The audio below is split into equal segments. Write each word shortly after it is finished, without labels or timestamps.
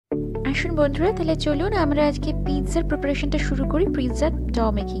আসুন বন্ধুরা, তাহলে চলুন আমরা আজকে পিৎজার প্রিপারেশনটা শুরু করি পিৎজার ডো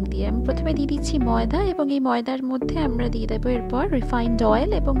মেকিং দিয়ে। আমি প্রথমে দিয়ে দিচ্ছি ময়দা, এবং এই ময়দার মধ্যে আমরা দিয়ে দেবো এরপর রিফাইন্ড অয়েল,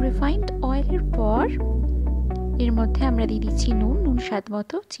 এবং রিফাইন্ড অয়েলের পর এর মধ্যে আমরা দিয়ে দিচ্ছি নুন স্বাদ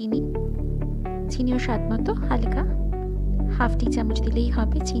মতো, চিনিও স্বাদ মতো, হালকা হাফ টি চামচ দিলেই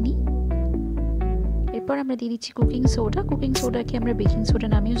হবে চিনি। এরপর আমরা দিয়ে দিচ্ছি কুকিং সোডাকে আমরা বেকিং সোডা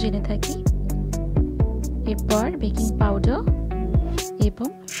নামেও জেনে থাকি। এরপর বেকিং পাউডার এবং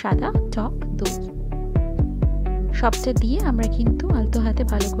সাদা টক দই, সবটা দিয়ে আমরা কিন্তু আলতো হাতে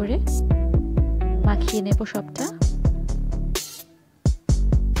ভালো করে মাখিয়ে নেব। সবটা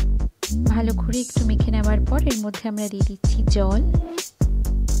ভালো করে একটু মেখে নেওয়ার পর এর মধ্যে আমরা দিয়ে দিচ্ছি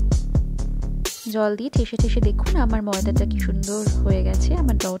জল দিয়ে ঠেসে দেখুন আমার ময়দাটা কি সুন্দর হয়ে গেছে,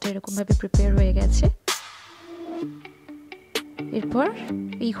 আমার ডোটা এরকম ভাবে প্রিপেয়ার হয়ে গেছে। এরপর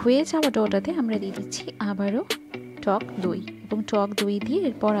এই হয়ে যাওয়া ডোটাতে আমরা দিয়ে দিচ্ছি আবারও টক দই, এবং টক দই দিয়ে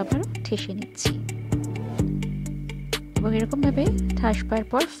এরপর আবারও ঠেসে নিচ্ছি, এবং এরকম ভাবে ঠাসবার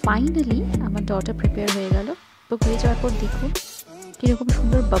পর ফাইনালি আমার ডোটা প্রিপেয়ার হয়ে গেল। এবং হয়ে যাওয়ার পর দেখুন কিরকম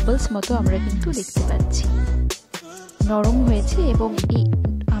সুন্দর বাবলস মতো আমরা কিন্তু দেখতে পাচ্ছি, নরম হয়েছে, এবং এই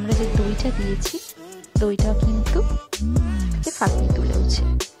আমরা যে দইটা দিয়েছি দইটা কিন্তু ফাঁকি তুলেছে।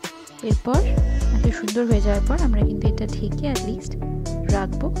 এরপর এত সুন্দর হয়ে যাওয়ার পর আমরা কিন্তু এটা ঢেকে অ্যাটলিস্ট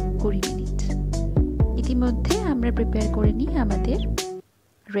রাখবো 20 মিনিট। ইতিমধ্যে আমরা প্রিপেয়ার করে নিই আমাদের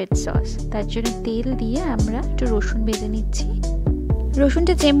রেড সস। তার জন্য তেল দিয়ে আমরা একটু রসুন ভেজে নিচ্ছি।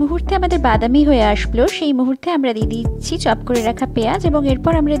 রসুনটা যে মুহূর্তে আমাদের বাদামি হয়ে আসলো সেই মুহূর্তে আমরা দিয়ে দিচ্ছি চপ করে রাখা পেঁয়াজ, এবং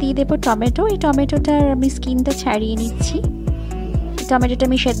এরপর আমরা দিয়ে দেবো টমেটো। এই টমেটোটার আমি স্কিনটা ছাড়িয়ে নিচ্ছি। টমেটোটা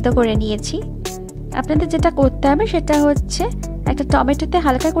আমি সেদ্ধ করে নিয়েছি। আপনাদের যেটা করতে হবে সেটা হচ্ছে একটা টমেটোতে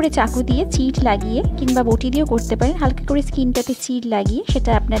হালকা করে চাকু দিয়ে চিড় লাগিয়ে, কিংবা বটি দিয়েও করতে পারেন, হালকা করে স্কিনটাতে চিড় লাগিয়ে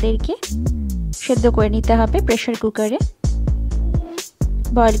সেটা আপনাদেরকে সেদ্ধ করে নিতে হবে প্রেসার কুকারে।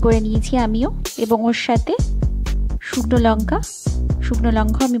 বয়েল করে নিয়েছি আমিও, এবং ওর সাথে শুকনো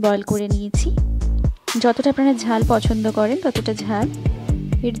লঙ্কা আমি বয়েল করে নিয়েছি। যতটা আপনারা ঝাল পছন্দ করেন ততটা ঝাল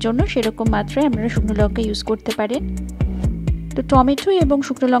এর জন্য সেরকম মাত্রায় আপনারা শুকনো লঙ্কা ইউজ করতে পারেন। তো টমেটো এবং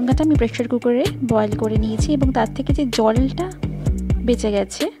শুকনো লঙ্কাটা আমি প্রেসার কুকারে বয়েল করে নিয়েছি, এবং তার থেকে যে জলটা বেঁচে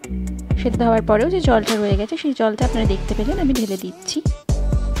গেছে সেদ্ধ হওয়ার পরেও যে জলটা রয়ে গেছে সেই জলটা আপনারা দেখতে পেলেন আমি ঢেলে দিচ্ছি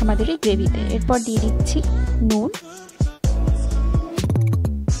আমাদের এই গ্রেভিতে। এরপর দিয়ে দিচ্ছি নুন,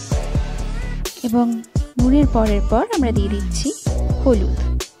 এবং নুনের পরের পর আমরা দিয়ে দিচ্ছি হলুদ,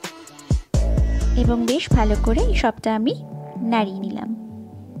 এবং বেশ ভালো করে এই সবটা আমি নাড়িয়ে নিলাম।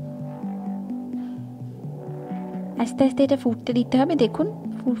 আস্তে আস্তে এটা ফুটতে দিতে হবে। দেখুন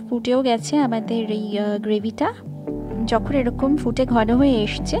ফুটেও গেছে আমাদের এই গ্রেভিটা। যখন এরকম ফুটে ঘন হয়ে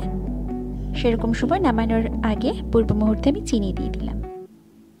এসছে সেরকম সময় নামানোর আগে পূর্ব মুহূর্তে আমি চিনি দিয়ে দিলাম।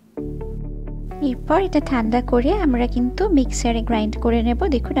 এরপর এটা ঠান্ডা করে আমরা কিন্তু মিক্সারে গ্রাইন্ড করে নেব।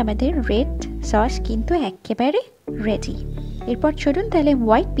 দেখুন আমাদের রেড সস কিন্তু একেবারে রেডি। এরপর চলুন তাহলে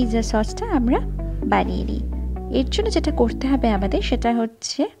হোয়াইট পিৎজা সসটা আমরা বানিয়ে নিই। এর জন্য যেটা করতে হবে আমাদের সেটা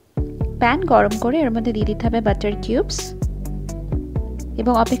হচ্ছে প্যান গরম করে এর মধ্যে দিয়ে দিতে হবে বাটার কিউবস,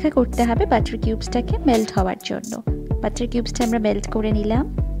 এবং অপেক্ষা করতে হবে বাটার কিউবসটাকে মেল্ট হওয়ার জন্য। বাটার কিউবসটা আমরা মেল্ট করে নিলাম,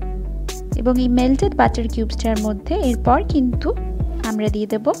 এবং এই মেল্টেড বাটার কিউবসটার মধ্যে এরপর কিন্তু আমরা দিয়ে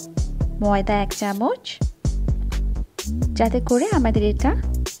দেব ময়দা 1 চামচ, যাতে করে আমাদের এটা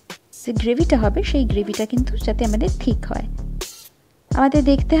যে গ্রেভিটা হবে সেই গ্রেভিটা কিন্তু যাতে আমাদের ঠিক হয়। আমাদের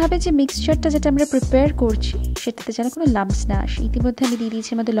দেখতে হবে যে মিক্সচারটা যেটা আমরা প্রিপেয়ার করছি সেটাতে যেন কোনো লাম্পস না আসে। ইতিমধ্যে আমি দিয়ে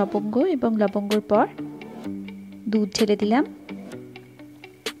দিয়েছি আমাদের লবঙ্গ, এবং লবঙ্গর পর দুধ ঢেলে দিলাম।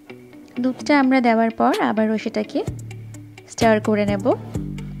 দুধটা আমরা দেওয়ার পর আবারও সেটাকে স্টার করে নেব।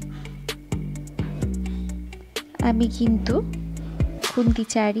 আমি কিন্তু খুন্তি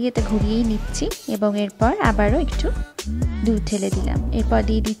চাড়িয়ে এটা ঘুরিয়েই নিচ্ছি, এবং এরপর আবারও একটু দুধ ঢেলে দিলাম। এরপর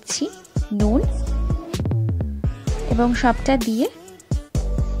দিয়ে দিচ্ছি নুন, এবং সবটা দিয়ে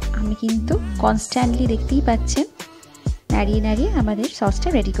আমি কিন্তু কনস্ট্যান্টলি দেখতেই পাচ্ছেন নাড়িয়ে আমাদের সসটা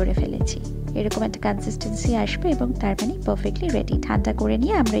রেডি করে ফেলেছি। এরকম একটা কনসিস্টেন্সি আসবে, এবং তার মানে পারফেক্টলি রেডি। ঠান্ডা করে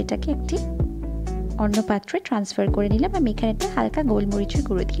নিয়ে আমরা এটাকে একটি অন্য পাত্রে ট্রান্সফার করে নিলাম। আমি এখানে একটা হালকা গোলমরিচের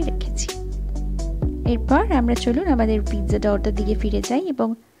গুঁড়ো দিয়ে রেখেছি। এরপর আমরা চলুন আমাদের পিৎজা ডোটার দিকে ফিরে যাই, এবং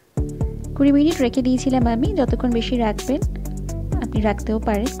 20 মিনিট রেখে দিয়েছিলাম আমি। যতক্ষণ বেশি রাখবেন আপনি রাখতেও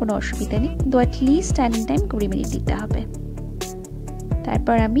পারেন, কোনো অসুবিধা নেই, কিন্তু অ্যাটলিস্ট স্ট্যান্ডিং টাইম 20 মিনিট দিতে হবে।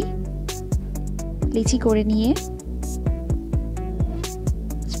 তারপর আমি লিচি করে নিয়ে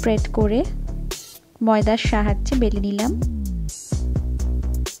স্প্রেড করে ময়দার সাহায্যে বেলে নিলাম।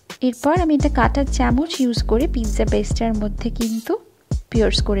 এরপর আমি এটা কাটার চামচ ইউজ করে পিৎজা বেসটার মধ্যে কিন্তু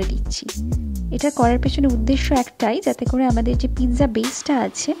পিয়ার্স করে দিচ্ছি। এটা করার পেছনে উদ্দেশ্য একটাই, যাতে করে আমাদের যে পিৎজা বেসটা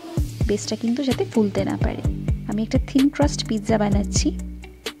আছে বেসটা কিন্তু যাতে ফুলতে না পারে। আমি একটা থিন ক্রাস্ট পিৎজা বানাচ্ছি,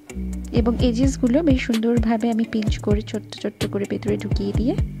 এবং এজেসগুলো বেশ সুন্দরভাবে আমি পিঞ্চ করে ছোট্ট ছোট্ট করে ভেতরে ঢুকিয়ে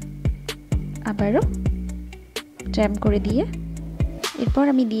দিয়ে আবারও জ্যাম করে দিয়ে এরপর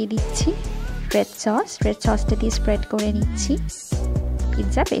আমি দিয়ে দিচ্ছি রেড সস। রেড সসটা দিয়ে স্প্রেড করে নিচ্ছি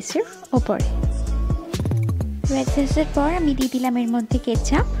পিৎজা বেসের ওপরে। রেড সসের পর আমি দিয়ে দিলাম এর মধ্যে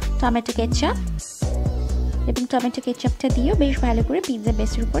কেচাপ, টমেটো কেচাপ, এবং টমেটো কেচাপটা দিয়েও বেশ ভালো করে পিৎজা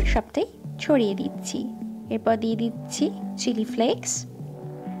বেসের উপর সবটাই ছড়িয়ে দিচ্ছি। এরপর দিয়ে দিচ্ছি চিলি ফ্লেক্স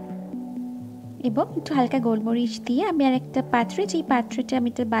এবং একটু হালকা গোলমরিচ দিয়ে আমি আর একটা পাত্রে, যেই পাত্রটা আমি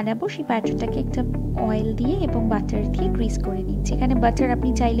এটা বানাবো সেই পাত্রটাকে একটা অয়েল দিয়ে এবং বাটার দিয়ে গ্রিস করে নিচ্ছি। এখানে বাটার আপনি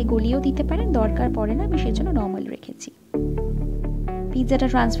চাইলে গলিয়েও দিতে পারেন, দরকার পড়ে না, আমি সেজন্য নর্মাল রেখেছি। পিৎজাটা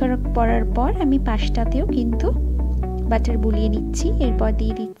ট্রান্সফার করার পর আমি পাশটাতেও কিন্তু বাটার বুলিয়ে নিচ্ছি। এরপর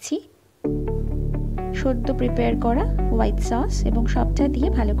দিয়ে দিচ্ছি সদ্য প্রিপেয়ার করা হোয়াইট সস এবং সবটা দিয়ে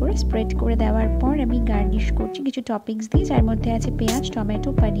ভালো করে স্প্রেড করে দেওয়ার পর আমি গার্নিশ করছি কিছু টপিংস দিয়ে, যার মধ্যে আছে পেঁয়াজ, টমেটো,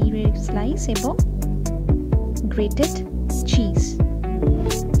 পানিরের স্লাইস এবং গ্রেটেড চিজ।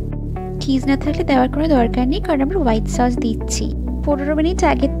 চিজ না থাকলে দেওয়ার কোনো দরকার নেই, কারণ আমরা হোয়াইট সস দিচ্ছি। 15 মিনিট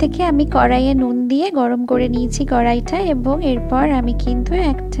আগের থেকে আমি কড়াইয়ে নুন দিয়ে গরম করে নিয়েছি কড়াইটা, এবং এরপর আমি কিন্তু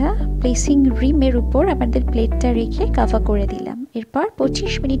একটা প্লেসিং রিমের উপর আমাদের প্লেটটা রেখে কভার করে দিলাম। এরপর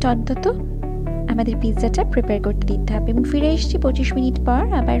 25 মিনিট অন্তত আমাদের পিৎজাটা প্রিপেয়ার করতে দিতে হবে, এবং ফিরে এসেছি 25 মিনিট পর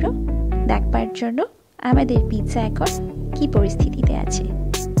আবারও দেখবার জন্য আমাদের পিৎজা এখন কি পরিস্থিতিতে আছে।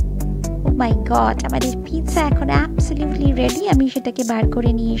 ও মাই গড, আমাদের পিৎজা এখন অ্যাবসলিউটলি রেডি। আমি সেটাকে বার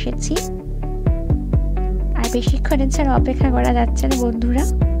করে নিয়ে এসেছি, আর বেশিক্ষণের ছাড়া অপেক্ষা করা যাচ্ছে না বন্ধুরা।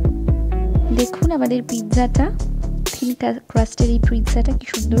 দেখুন আমাদের পিৎজাটা, থিন ক্রাস্টের এই পিৎজাটা কি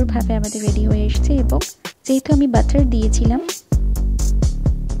সুন্দরভাবে আমাদের রেডি হয়ে এসেছে, এবং যেহেতু আমি বাটার দিয়েছিলাম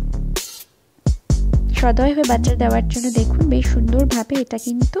সদয় হয়ে বাটার দেওয়ার জন্য দেখুন বেশ সুন্দরভাবে এটা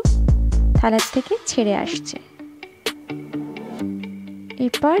কিন্তু থালার থেকে ছেড়ে আসছে।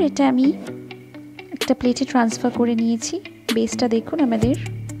 এরপর এটা আমি একটা প্লেটে ট্রান্সফার করে নিয়েছি। বেসটা দেখুন আমাদের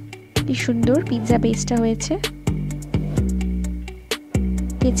কি সুন্দর পিৎজা বেসটা হয়েছে।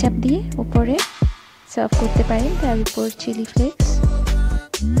 কেচাপ দিয়ে উপরে সার্ভ করতে পারেন, তার উপর চিলি ফ্লেক্স,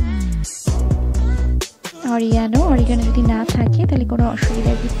 অরিগানো যদি না থাকে তাহলে কোনো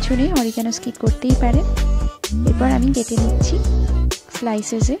অসুবিধার কিচ্ছু নেই, অরিগানো স্কিপ করতেই পারেন। এরপর আমি কেটে নিচ্ছি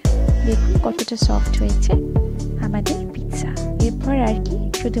স্লাইসেসে, দেখুন কতটা সফট হয়েছে আমাদের পিৎজা। এরপর আর কি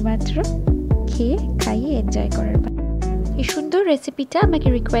শুধুমাত্র খেয়ে খাইয়ে এনজয় করার। এই সুন্দর রেসিপিটা আমাকে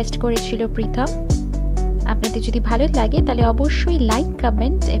রিকোয়েস্ট করেছিল প্রীতম। আপনাদের যদি ভালো লাগে তাহলে অবশ্যই লাইক,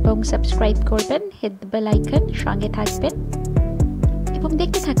 কমেন্ট এবং সাবস্ক্রাইব করবেন, হিট দ্য বেল আইকন, সঙ্গে থাকবেন এবং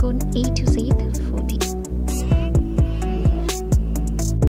দেখতে থাকুন A to Z